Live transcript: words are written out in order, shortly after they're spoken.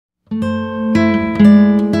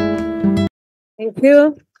Thank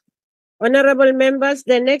you. Honorable members,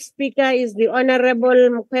 the next speaker is the Honorable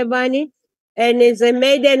Mkhwebane, and it's a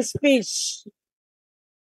maiden speech.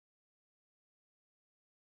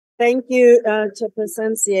 Thank you,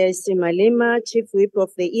 Chairperson CIC Malema, Chief Whip of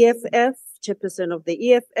the EFF, Chairperson of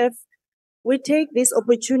the EFF. We take this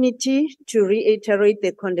opportunity to reiterate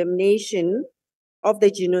the condemnation of the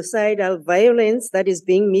genocidal violence that is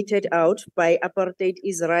being meted out by apartheid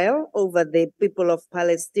Israel over the people of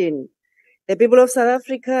Palestine. The people of South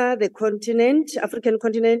Africa, the continent, African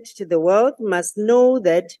continent, to the world must know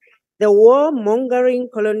that the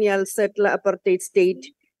warmongering colonial settler apartheid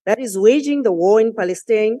state that is waging the war in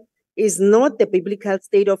Palestine is not the biblical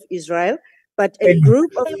state of Israel, but a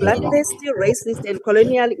group of bloodthirsty, racist, and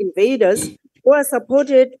colonial invaders who are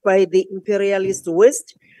supported by the imperialist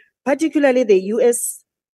West, particularly the US,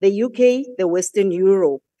 the UK, the Western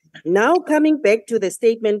Europe. Now coming back to the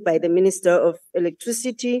statement by the Minister of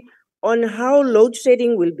Electricity on how load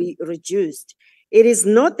shedding will be reduced. It is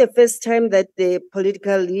not the first time that the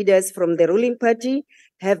political leaders from the ruling party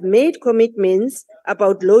have made commitments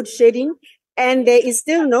about load shedding, and there is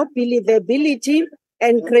still no believability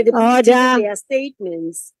and credibility in their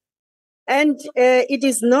statements. And it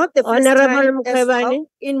is not the first Honorable time Mkhwebane,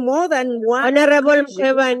 in more than one. Honorable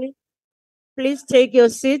Mkhwebane, please take your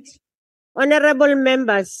seat. Honorable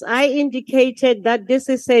members, I indicated that this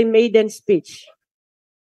is a maiden speech.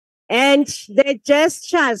 And the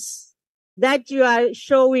gestures that you are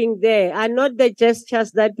showing there are not the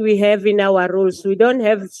gestures that we have in our rules. We don't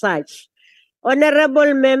have such.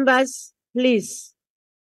 Honorable members, please.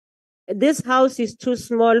 This house is too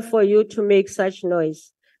small for you to make such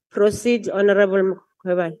noise. Proceed, Honorable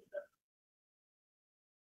Mkhwebane.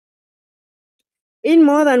 In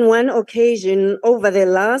more than one occasion over the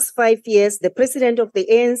last 5 years, the president of the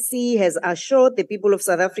ANC has assured the people of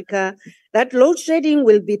South Africa that load shedding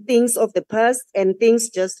will be things of the past and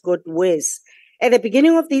things just got worse. At the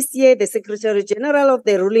beginning of this year, the Secretary General of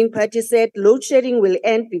the ruling party said load shedding will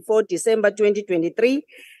end before December 2023,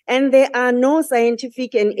 and there are no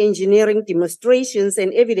scientific and engineering demonstrations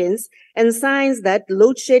and evidence and signs that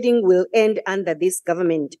load shedding will end under this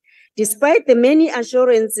government. Despite the many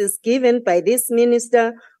assurances given by this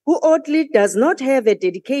minister, who oddly does not have a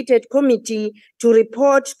dedicated committee to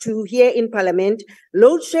report to here in Parliament,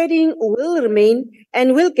 load shedding will remain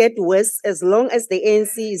and will get worse as long as the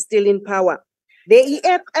ANC is still in power. The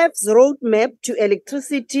EFF's roadmap to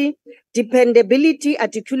electricity dependability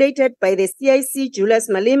articulated by the CIC Julius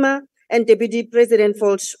Malema and Deputy President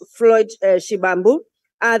Floyd Shivambu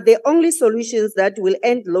are the only solutions that will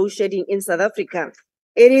end load shedding in South Africa.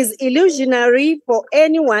 It is illusionary for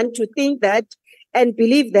anyone to think that and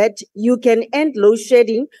believe that you can end load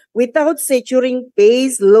shedding without securing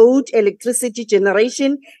base load electricity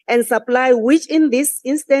generation and supply, which in this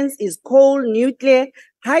instance is coal, nuclear,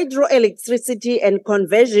 hydroelectricity, and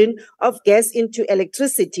conversion of gas into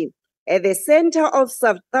electricity. At the center of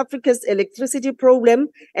South Africa's electricity problem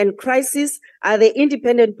and crisis are the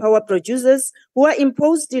independent power producers who are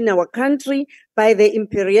imposed in our country by the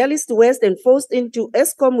imperialist West and forced into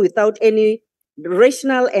Eskom without any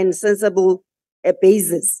rational and sensible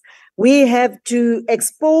basis. We have to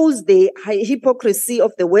expose the hypocrisy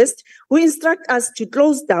of the West, who instruct us to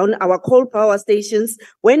close down our coal power stations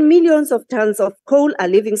when millions of tons of coal are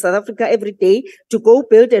leaving South Africa every day to go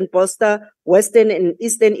build and bolster Western and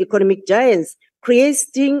Eastern economic giants,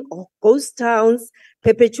 creating ghost towns,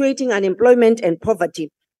 perpetuating unemployment and poverty.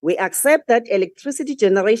 We accept that electricity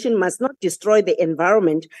generation must not destroy the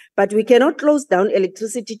environment, but we cannot close down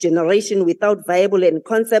electricity generation without viable and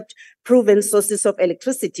concept-proven sources of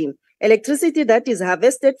electricity. Electricity that is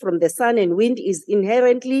harvested from the sun and wind is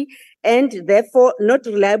inherently and therefore not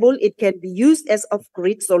reliable. It can be used as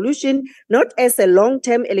off-grid solution, not as a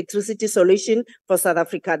long-term electricity solution for South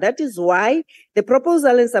Africa. That is why the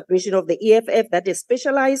proposal and submission of the EFF that a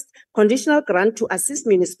specialized conditional grant to assist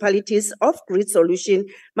municipalities off-grid solution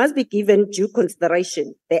must be given due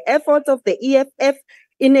consideration. The efforts of the EFF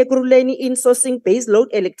in Ekurhuleni in sourcing base load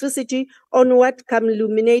electricity on what can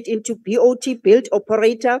illuminate into BOT build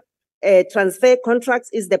operator transfer contracts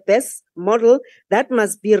is the best model that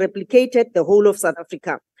must be replicated the whole of South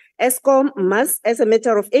Africa. Eskom must, as a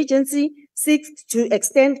matter of agency, seek to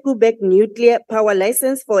extend Quebec nuclear power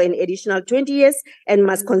license for an additional 20 years and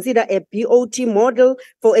must consider a BOT model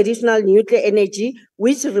for additional nuclear energy,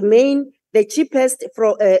 which remain the cheapest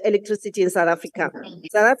for electricity in South Africa.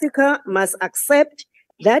 South Africa must accept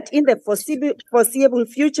that in the foreseeable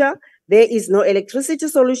future, there is no electricity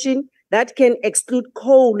solution that can exclude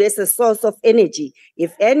coal as a source of energy.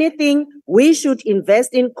 If anything, we should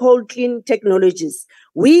invest in coal clean technologies.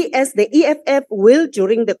 We as the EFF will,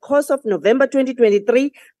 during the course of November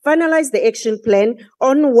 2023, finalize the action plan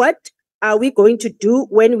on what are we going to do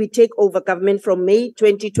when we take over government from May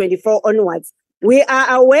 2024 onwards. We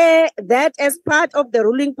are aware that as part of the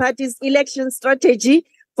ruling party's election strategy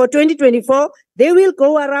for 2024, they will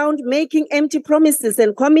go around making empty promises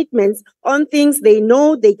and commitments on things they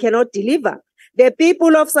know they cannot deliver. The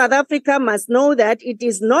people of South Africa must know that it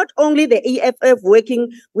is not only the EFF working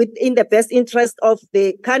within the best interest of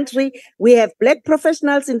the country. We have Black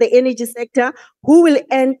professionals in the energy sector who will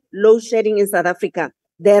end load shedding in South Africa.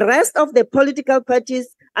 The rest of the political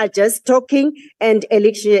parties are just talking and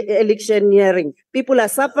electioneering. People are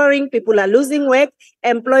suffering, people are losing work,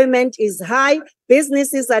 employment is high,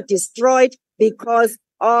 businesses are destroyed because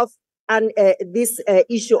of this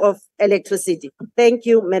issue of electricity. Thank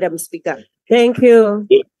you, Madam Speaker. Thank you.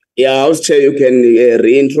 Yeah, I was you can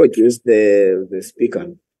reintroduce the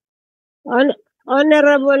speaker.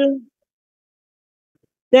 Honorable,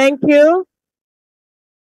 thank you.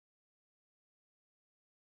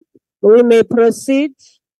 We may proceed.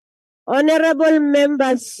 Honorable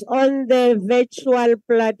members on the virtual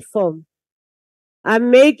platform, I'm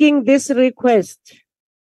making this request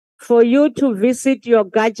for you to visit your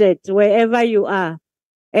gadget wherever you are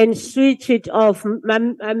and switch it off,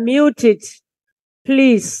 mute it,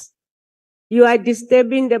 please. You are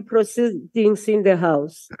disturbing the proceedings in the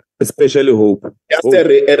House. Especially Hope. Just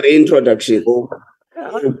a reintroduction.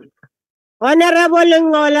 Honorable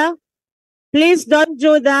Ngola, please don't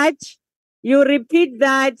do that. You repeat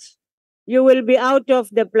that, you will be out of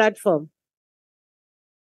the platform.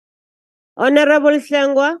 Honorable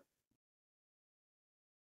Hlengwa.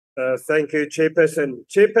 Thank you, Chairperson.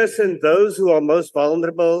 Chairperson, those who are most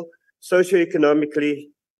vulnerable socioeconomically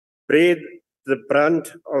bear the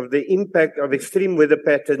brunt of the impact of extreme weather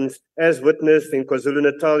patterns as witnessed in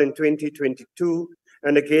KwaZulu-Natal in 2022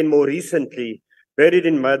 and again more recently, buried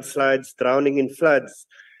in mudslides, drowning in floods.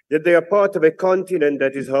 Yet they are part of a continent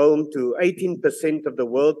that is home to 18% of the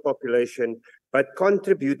world population, but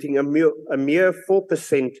contributing a mere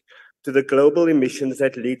 4% to the global emissions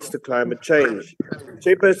that leads to climate change.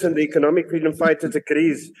 Chairperson, the Economic Freedom Fighters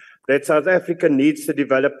agrees that South Africa needs to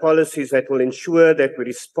develop policies that will ensure that we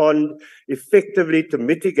respond effectively to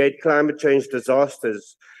mitigate climate change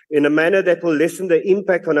disasters in a manner that will lessen the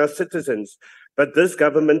impact on our citizens. But this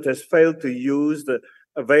government has failed to use the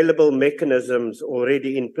available mechanisms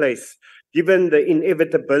already in place. Given the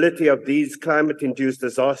inevitability of these climate-induced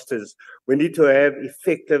disasters, we need to have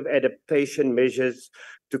effective adaptation measures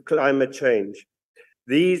to climate change.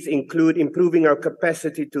 These include improving our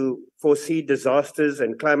capacity to foresee disasters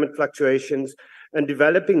and climate fluctuations and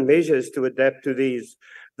developing measures to adapt to these.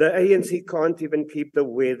 The ANC can't even keep the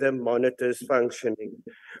weather monitors functioning.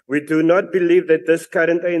 We do not believe that this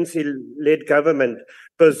current ANC-led government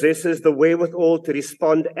possesses the wherewithal to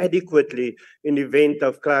respond adequately in the event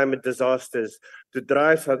of climate disasters, to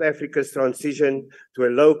drive South Africa's transition to a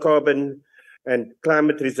low-carbon and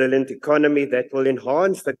climate-resilient economy that will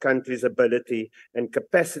enhance the country's ability and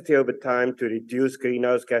capacity over time to reduce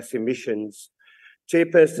greenhouse gas emissions.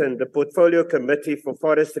 Chairperson, the Portfolio Committee for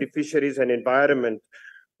Forestry, Fisheries and Environment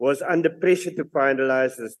was under pressure to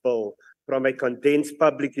finalize this bill, from a condensed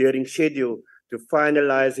public hearing schedule to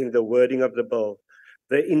finalizing the wording of the bill.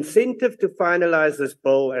 The incentive to finalize this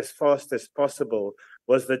bill as fast as possible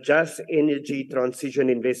was the Just Energy Transition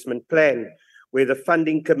Investment Plan, where the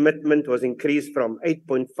funding commitment was increased from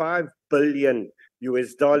 $8.5 billion to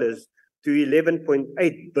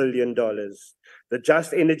 $11.8 billion. The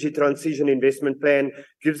Just Energy Transition Investment Plan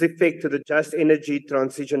gives effect to the Just Energy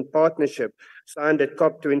Transition Partnership signed at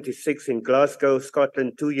COP26 in Glasgow,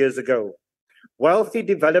 Scotland 2 years ago. Wealthy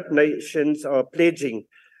developed nations are pledging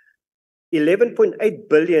 $11.8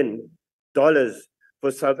 billion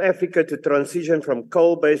for South Africa to transition from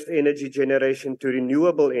coal-based energy generation to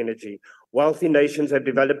renewable energy. Wealthy nations have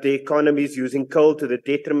developed their economies using coal to the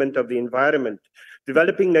detriment of the environment.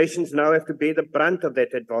 Developing nations now have to bear the brunt of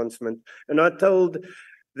that advancement and are told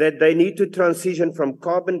that they need to transition from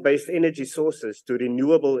carbon-based energy sources to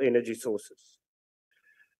renewable energy sources.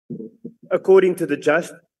 According to the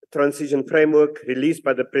Just Transition Framework released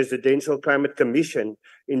by the Presidential Climate Commission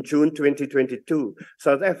in June 2022,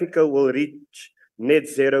 South Africa will reach net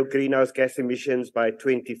zero greenhouse gas emissions by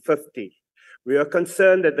 2050. We are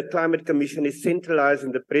concerned that the Climate Commission is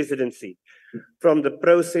centralizing the presidency from the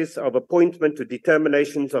process of appointment to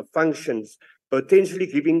determinations of functions, potentially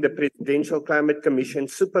giving the Presidential Climate Commission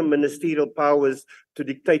super-ministerial powers to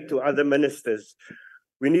dictate to other ministers.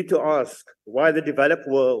 We need to ask why the developed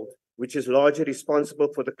world, which is largely responsible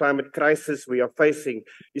for the climate crisis we are facing,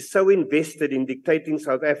 is so invested in dictating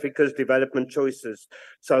South Africa's development choices.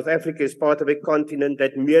 South Africa is part of a continent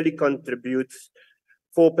that merely contributes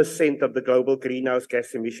 4% of the global greenhouse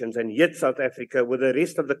gas emissions, and yet South Africa, with the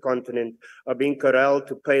rest of the continent, are being corralled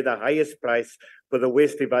to pay the highest price for the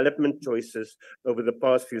West development choices over the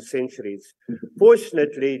past few centuries.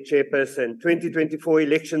 Fortunately, Chairperson, 2024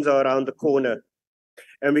 elections are around the corner,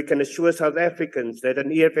 and we can assure South Africans that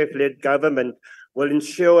an EFF-led government will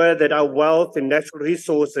ensure that our wealth and natural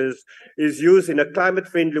resources is used in a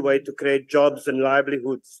climate-friendly way to create jobs and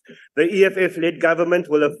livelihoods. The EFF-led government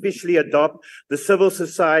will officially adopt the civil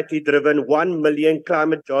society-driven 1 million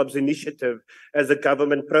climate jobs initiative as a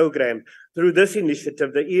government program. Through this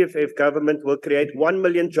initiative, the EFF government will create 1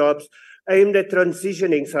 million jobs aimed at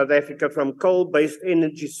transitioning South Africa from coal-based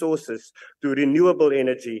energy sources to renewable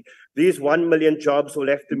energy. These 1 million jobs will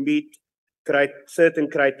have to meet certain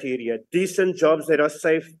criteria: decent jobs that are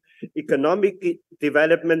safe, economic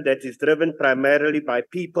development that is driven primarily by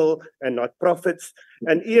people and not profits.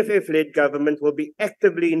 An EFF-led government will be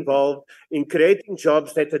actively involved in creating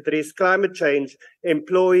jobs that address climate change,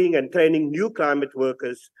 employing and training new climate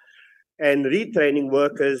workers, and retraining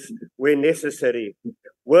workers where necessary.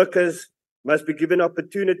 Workers must be given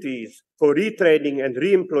opportunities for retraining and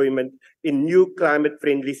re-employment in new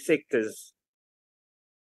climate-friendly sectors.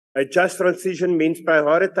 A just transition means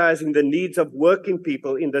prioritizing the needs of working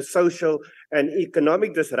people in the social and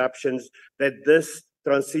economic disruptions that this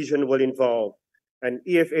transition will involve. An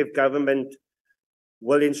EFF government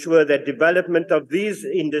will ensure that development of these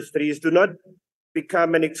industries do not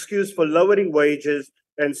become an excuse for lowering wages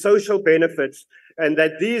and social benefits, and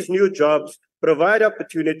that these new jobs provide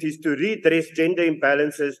opportunities to redress gender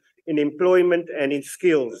imbalances in employment and in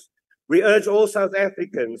skills. We urge all South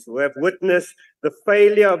Africans who have witnessed the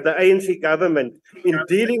failure of the ANC government in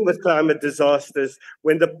dealing with climate disasters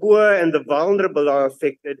when the poor and the vulnerable are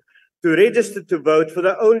affected to register to vote for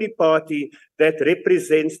the only party that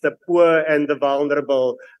represents the poor and the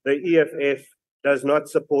vulnerable. The EFF does not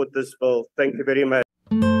support this bill. Thank you very much.